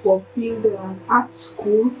big for build an art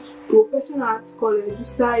school, professional arts college, you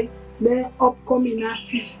say then upcoming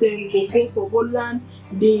artists then go for learn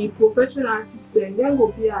the professional artists then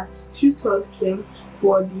go be as tutors them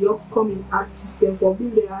for the upcoming artists then for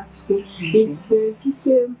build the art school. If they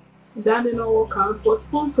say that they not work out for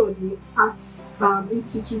sponsor the arts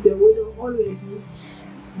institute they will already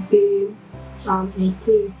they in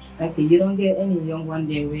place. Okay, you don't get any young one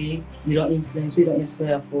day where you don't influence, we don't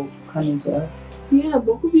inspire for coming to art? Yeah,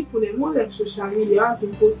 but people they more like social media, have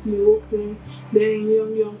been posting open, then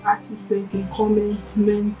young artists they can comment,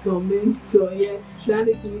 mentor, yeah. Then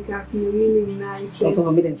they can feel really nice. Don't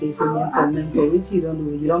tell me then say mentor, which you don't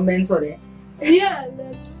do, you don't mentor there. Yeah,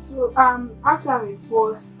 like so after my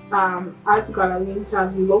first article and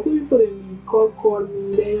interview, local people they call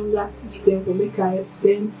me, the young artists then for make I help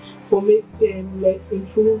them, for make them like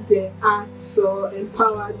improve their arts or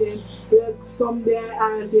empower them. Like some there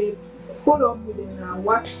and they follow up with them on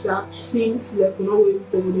WhatsApp since like you know waiting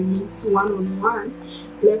for them meet one-on-one.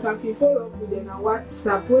 Like I can follow up with them on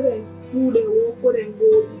WhatsApp where they do the work, where they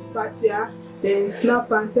go this party, then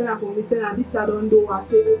snap and send a permission and this I don't do. I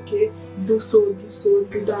say okay, do so,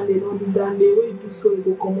 do that, they don't do that, they will do so, they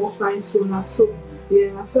go come out fine so now. So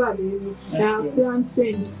yeah, that's what I do. And I plan to say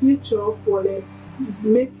in the future for like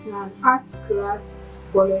making an art class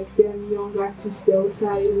for like them young artists, they will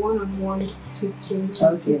say one-on-one teaching,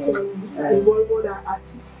 involve other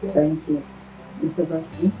artists. Thank you. Mr.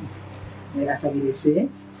 Percy, like as I will say,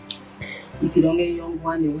 if you don't get young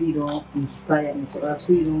one, the way you don't inspire into art,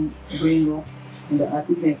 so you don't bring up in the art,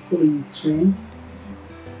 you can follow you trend.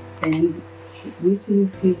 And what do you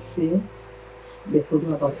feel say they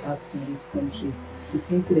forget about arts in this country? You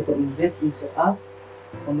think say they can invest into art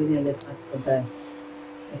or maybe let art for die?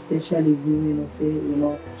 Especially women, say,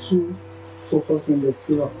 too focus in the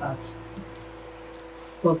field of art.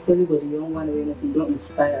 First, everybody, young one, say, don't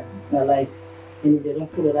inspire their life. And if they don't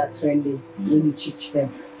follow that trend, they really teach them.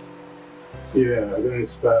 Yeah, I don't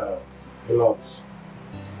inspire a lot.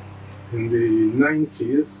 In the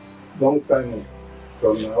 90s, long time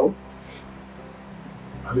from now,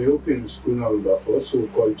 I be opening school now with first, so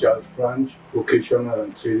called Charles French Vocational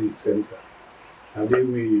and Training Center. And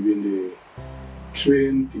then we been the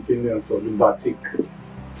train picking them for the batik,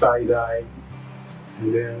 tie-dye,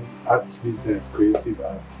 and then art business, creative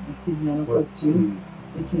arts. It's not about you.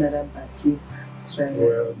 It's not a batik.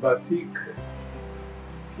 Well, batik,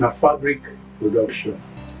 na fabric production,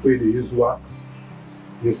 where they use wax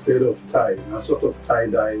instead of tie, a sort of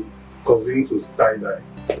tie-dye, cousin to tie-dye.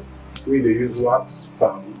 Where they use wax,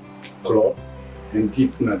 palm, cloth, and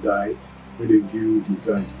deep na dye, where they give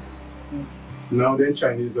designs. Now then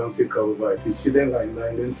Chinese don't take over. If you see them like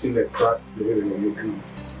that, then see the cracks the way they were making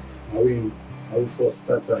it. I will first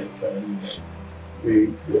start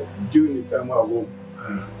during the time I go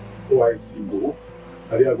OIC go,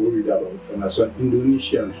 I go read about and that's an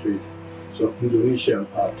Indonesian trade. So Indonesian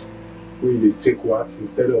art where they take wax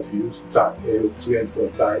instead of use thread for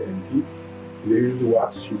tie and keep. They use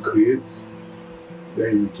wax you create,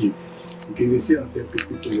 then you keep. You can see and say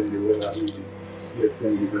people then they wear and get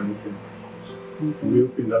some designs. We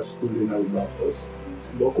open that school in our first.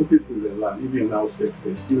 Local people they learn, even now safe,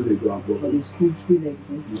 they still they go and go. But the school still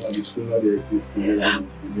exists. No, the school not exists. We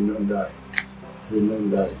don't die. We don't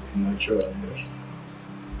die in natural death.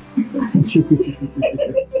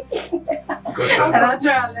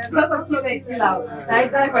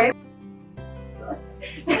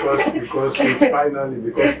 Because we finally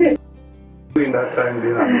during that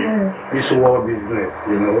time, this war business,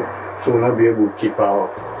 you know, so we'll not be able to keep our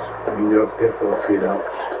we just therefore fade out.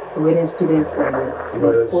 When the students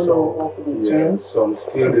follow up the trend. Some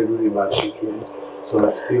still they do the basketball,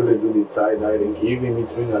 some still they do the tie-dye, they give me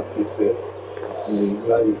between at itself. They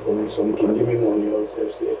glad for me, some can give me money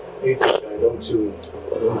also, say, hey, I don't see,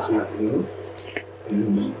 you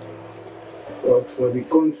know. But for the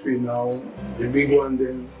country now, the big one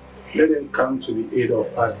then, let them come to the aid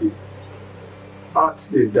of artists. Arts,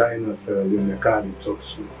 they die in Sierra Leone, they can't talk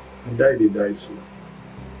so. They die so.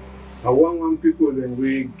 I want people then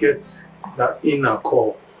we get that inner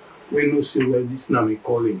core. We know see well this now we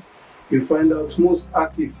calling. You find out most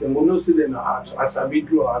artists, they will not see them as a big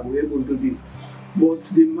draw, I'm able to do this. But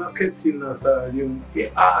the marketing in Sierra Leone, the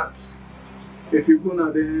arts. If you go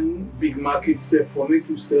now then big market say for make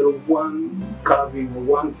you sell one carving or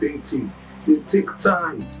one painting, it take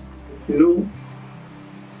time. You know,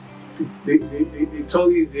 the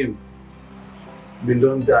tourism been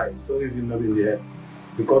don't die, tourism not been there.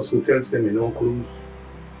 Because hotels them in no cruise.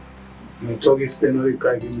 And tourists they not the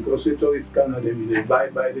again because the tourists cannot them they buy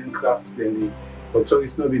them craft them. But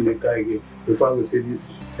tourists not been the again. Before we say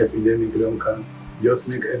this epidemic don't come, just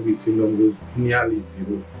make everything don't go nearly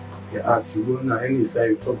zero. The arts, you go now any side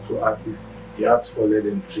you talk to artists, the arts for let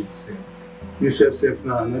them treat sell. You self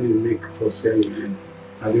now I know they make for sale again.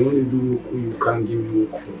 And they only do work you can't give me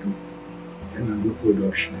work for do. And I do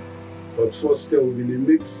production. But first they will be the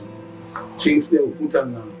mix things they will put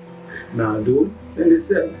on now do. Then they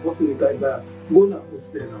sell, what's in the guy buy? Go now, what's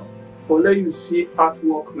there now? Or let you see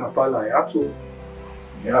artwork na pala,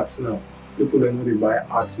 the arts now. People they know they buy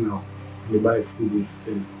art now. They buy food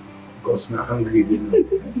instead. Because they're hungry, they know.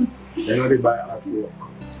 They know they buy artwork.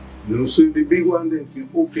 You know, so the big one then to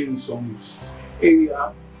open some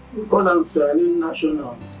area, we call them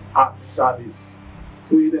National Art Service.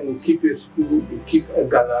 So we then will keep a school, we keep a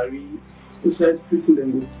gallery, we said people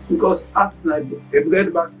then go because art like a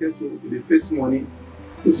bread basket with the face money.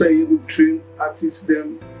 We say you will train artists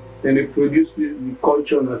them, then they produce the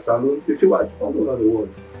culture in a salon. If you watch all over the world,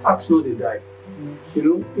 arts know they die. You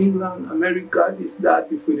know, England, America, this,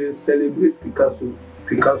 that, if we celebrate Picasso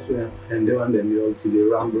and they want them all to the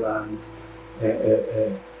Rembrandt,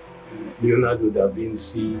 Leonardo da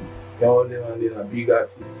Vinci, they all them and they are big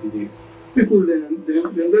artists today. People then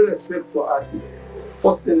get respect for artists.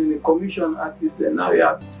 First then in the commission artists, then now you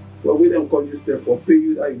have well we don't call yourself for pay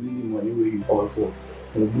you that you need the money where you call for.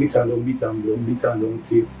 And beat and don't beat and don't beat and don't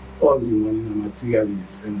take all the money and material you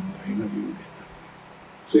spend and you know do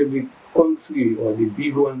that. So if the country or the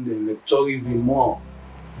big one then like tourism more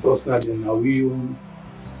because now then our own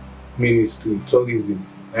ministry, tourism,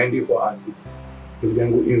 90 for artists. If they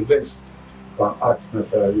go invest for arts in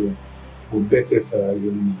Sierra Leone, go better Sierra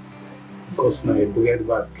Leone. Because now a bread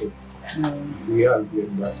basket. We are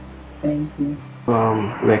bread basket. Thank you.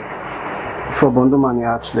 Like for Bondo Money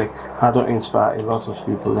Arts, like I don't inspire a lot of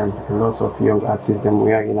people and a lot of young artists them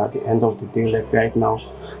we are in at the end of the day, like right now,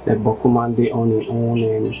 like Bokuman they on their own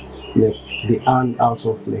and like they earn out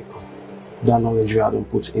of like that knowledge you don't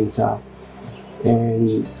put inside.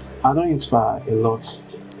 And I don't inspire a lot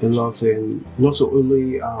and not so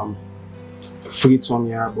only free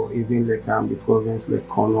Tomia but even like the province like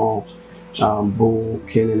Kono, Bo,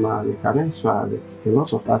 Kenema, like I don't inspire like a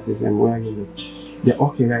lot of artists and where they're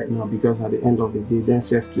okay right now because at the end of the day then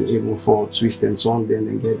self can able for twist and so on then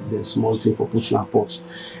and get the small thing for putting a pots.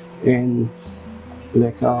 And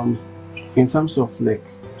like in terms of like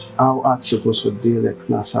how art supposed to do like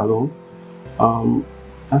in a salon,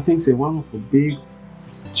 I think say one of the big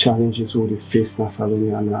challenges we face in a salon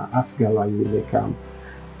and art gallery like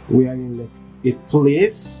we are in like a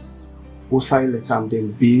place outside like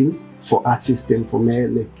them build for artists and for me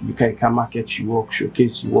like you can market your work,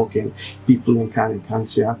 showcase your work and people can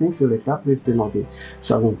say I think so like that place they not the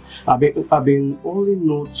salon. I've been only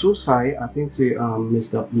know two sides. I think say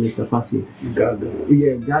Mr. Percy. Gaga.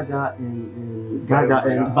 Yeah, Gaga and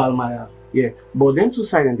Balmaya. Yeah, but then two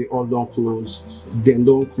sides and they all don't close. Then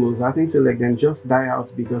don't close. I think so like then just die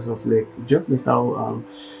out because of like just like how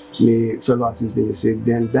my fellow artists been said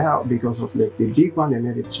then die out because of like the big one and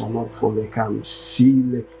then it turn up for like see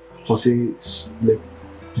like for say like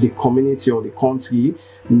the community or the country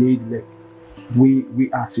need like we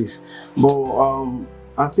artists. But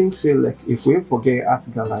I think say like if we forget art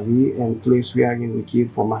gallery and place we are in we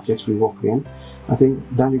keep for markets we work in, I think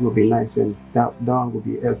that will be nice and that one will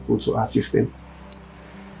be helpful to artists then.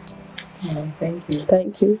 Thank you.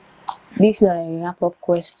 Thank you. This is a wrap-up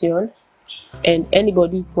question and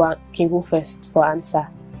anybody can go first for answer.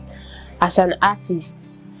 As an artist,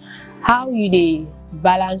 how you they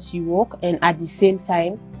balance your work and at the same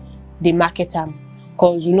time they market them.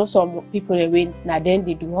 Because you know some people they win, now then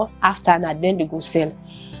they do after, now then they go sell.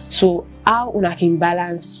 So how una can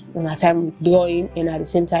balance una time with drawing and at the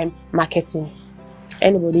same time marketing?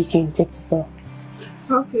 Anybody can take the floor.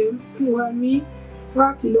 Okay, well me,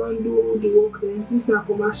 work you don't do the work then since na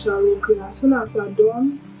commercial work. As soon as I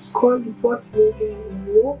done, call the person again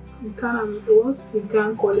in work, you can you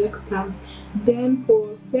can collect them. Then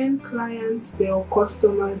for 10 clients or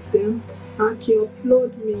customers them, I can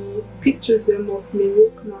upload me pictures them of me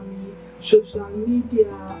work na me social media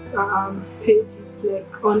pages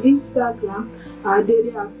like on Instagram,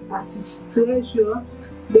 daily artist treasure.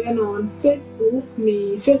 Then on Facebook,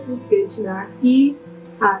 my Facebook page na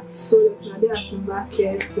E-Art, so like now there I can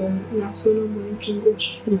market and na so no money can go.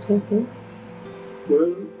 Okay.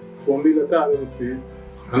 Well, for me, like I don't say,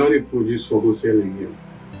 I know they produce for wholesale again.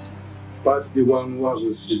 Past the one who has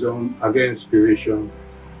to sit down, I get inspiration,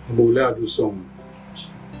 but we'll do some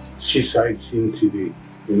seaside scene today,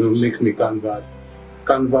 you know, make me canvas.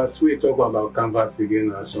 Canvas, we talk about canvas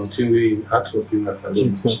again as something we ask us in a salon.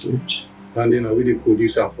 Exactly. And then I really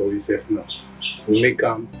produce them for yourself now. We make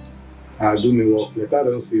them, do me work. Like I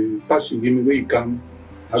don't say, Percy, give me where you come.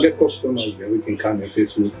 I get customers, then we can come on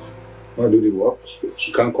Facebook. I do the work,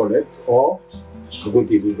 you can collect, or I go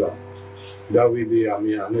deliver. That way,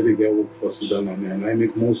 I know they get work for Sudan, and I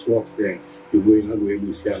make most work there. You go in, I go able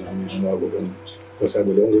to see, and I know I go down. Because I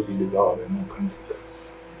go down with deliver, or no kind of,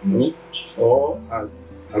 you know. Or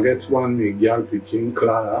I get one girl pitching,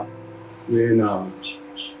 Clara, when I'm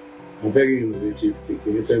very innovative,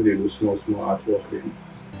 anytime they do small artwork then.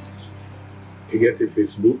 You get a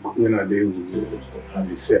Facebook when I do and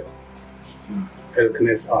they sell.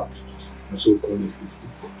 Elkness Art, that's what we call it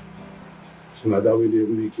Facebook. So now that way they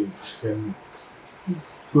make it sell.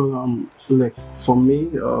 Well, like for me,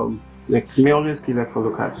 like me always like to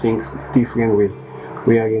look at things different way.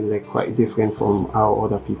 We are in like quite different from how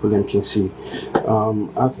other people them can see.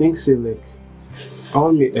 I think say like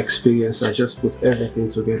all my experience, I just put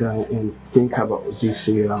everything together and think about this.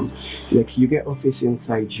 Like you get office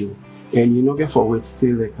inside you, and you know get for wait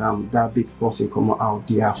still like that big person come out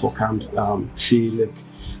there for say like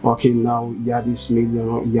okay now yeah this million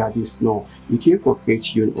or yeah this no. You can't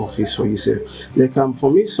create your own office for yourself. Like for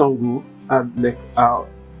me Songu,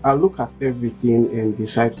 I look at everything and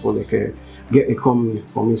decide for like get a company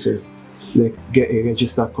for myself, like get a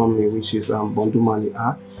registered company which is Bondumani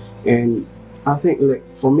Art. And I think like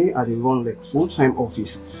for me I run like full-time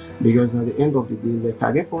office because at the end of the day like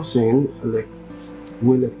I get person like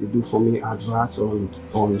will like they do for me adverts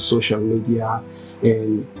on social media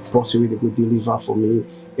and possibly they could deliver for me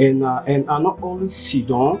and I not only sit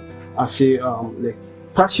down I say like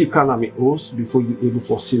Percy can me host before you able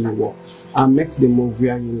for selling work. I make the move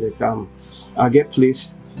where in like I get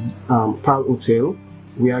place Pearl Hotel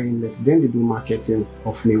where in like then they do marketing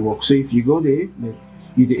of my work. So if you go there like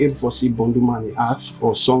you be able to see Bondumani Art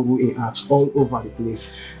or Songu in Art all over the place.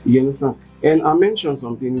 You understand? And I mentioned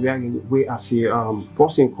something where I say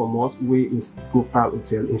person come out where is go Pearl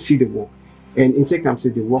Hotel and see the work. And in second, say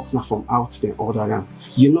the work not from out then order them.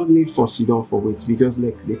 You not need for sit down for wait because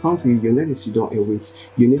like the country you need to sit down and wait.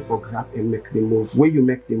 You need for grab and make the move. Where you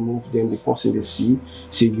make the move, then the person they see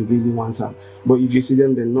say you really want them. But if you see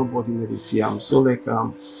them, then nobody need to see them. So like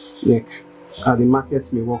at the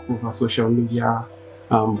markets may work over social media,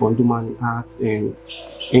 Bondumani Art and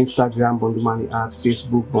Instagram Bondumani Art,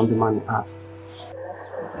 Facebook Bondumani Art.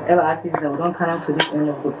 Hello artists that we don't come up to this end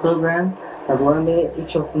of the program. I want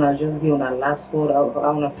each of us just give on our last word how I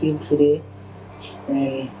want to feel today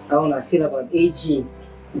and how I want to feel about AG.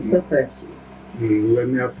 Mr. Percy. Let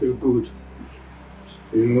me feel good.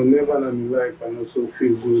 You know, never in my life I also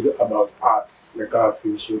feel good about art like I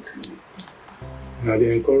feel so today. And I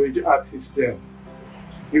encourage artists there.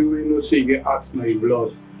 You will not say you get arts in your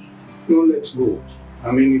blood. No, let's go.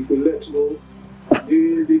 I mean, if we let go,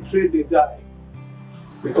 the trade they die.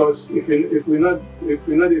 Because if we not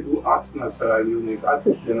do arts necessarily, if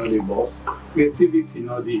artists they not the boss, creativity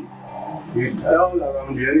not the. It's all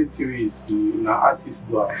around you. Anything is na artist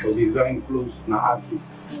do for design clothes, na artist,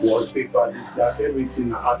 wallpaper, this that everything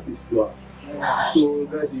na artist do. So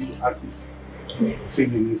that the artist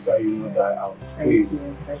singing inside you not die out. Please.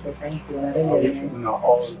 Thank you. We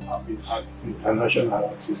all have been artists, international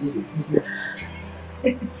artists.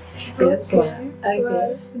 Yes, okay.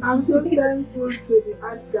 Well, I'm so thankful to the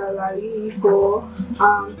art gallery for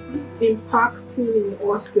impacting in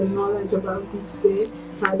us the knowledge about this day.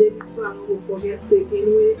 And then this one I will forget to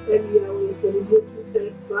anyway. Every year we celebrate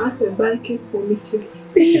with France and banking for Mr.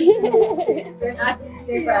 You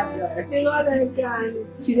know, like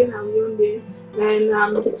today I'm young day, and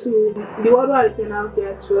to the word I send out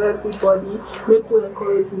there to everybody, make we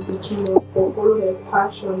encourage people to follow their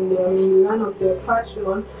passion, learn of their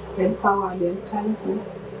passion, empower them. Thank you.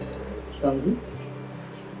 Songu?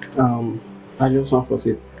 I just want to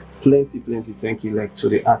say plenty thank you like to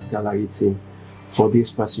the art gallery team for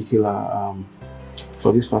this particular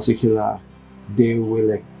day where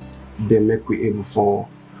like they make we able for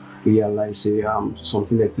realize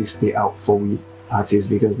something like this stay out for we artists,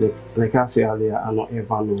 because like I said earlier, I not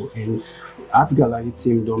ever know, and art gallery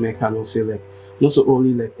team don't make I know say like not so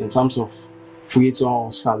only like in terms of theater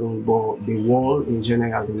or salon, but the world in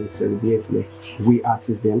general they celebrate like we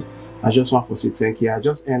artists them. I just want to say thank you. I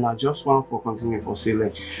just want for continue for say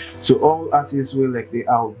like to all artists who like they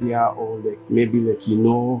out there, or like maybe like you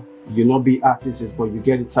not be artists but you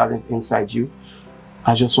get the talent inside you.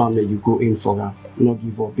 I just want to let you go in for that, not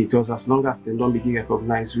give up, because as long as they don't begin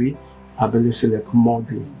recognize we, I believe say like more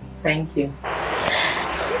day. Thank you.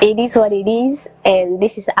 It is what it is, and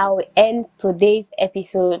this is how we end today's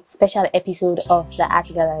episode, special episode of the Art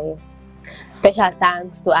Gallery. Special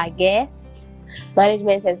thanks to our guests,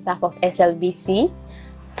 management and staff of SLBC,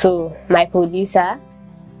 to my producer,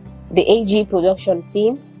 the AG production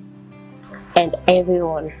team, and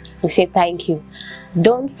everyone. We say thank you.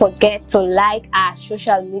 Don't forget to like our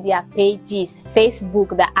social media pages: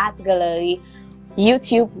 Facebook, the Art Gallery;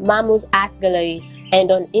 YouTube, Mamu's Art Gallery; and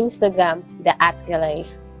on Instagram, the Art Gallery.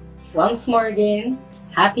 Once more again,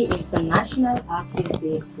 happy International Artist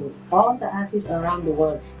Day to all the artists around the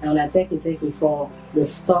world. And I take you for the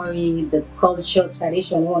story, the culture,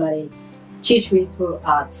 tradition, all that they teach me through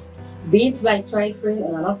art. Beats by Turay,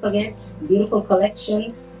 and don't forget, beautiful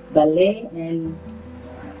collection, ballet, and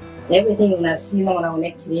everything when I see someone on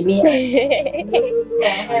next to me.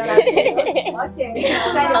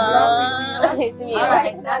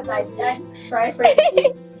 Alright, that's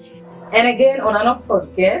Turay. And again, and not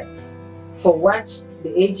forget for watch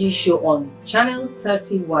the AG show on channel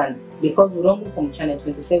 31, because we don't go from channel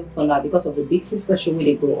 27 for now because of the big sister show where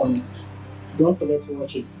they go on. Don't forget to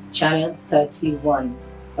watch it, channel 31.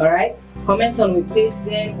 Alright, comment on we page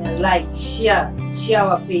them and like, share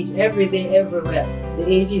our page every day, everywhere. The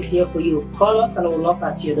AG is here for you. Call us and we'll knock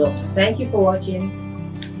at your door. Thank you for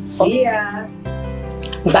watching. See ya.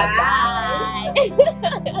 Bye.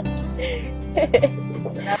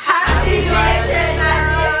 Happy birthday,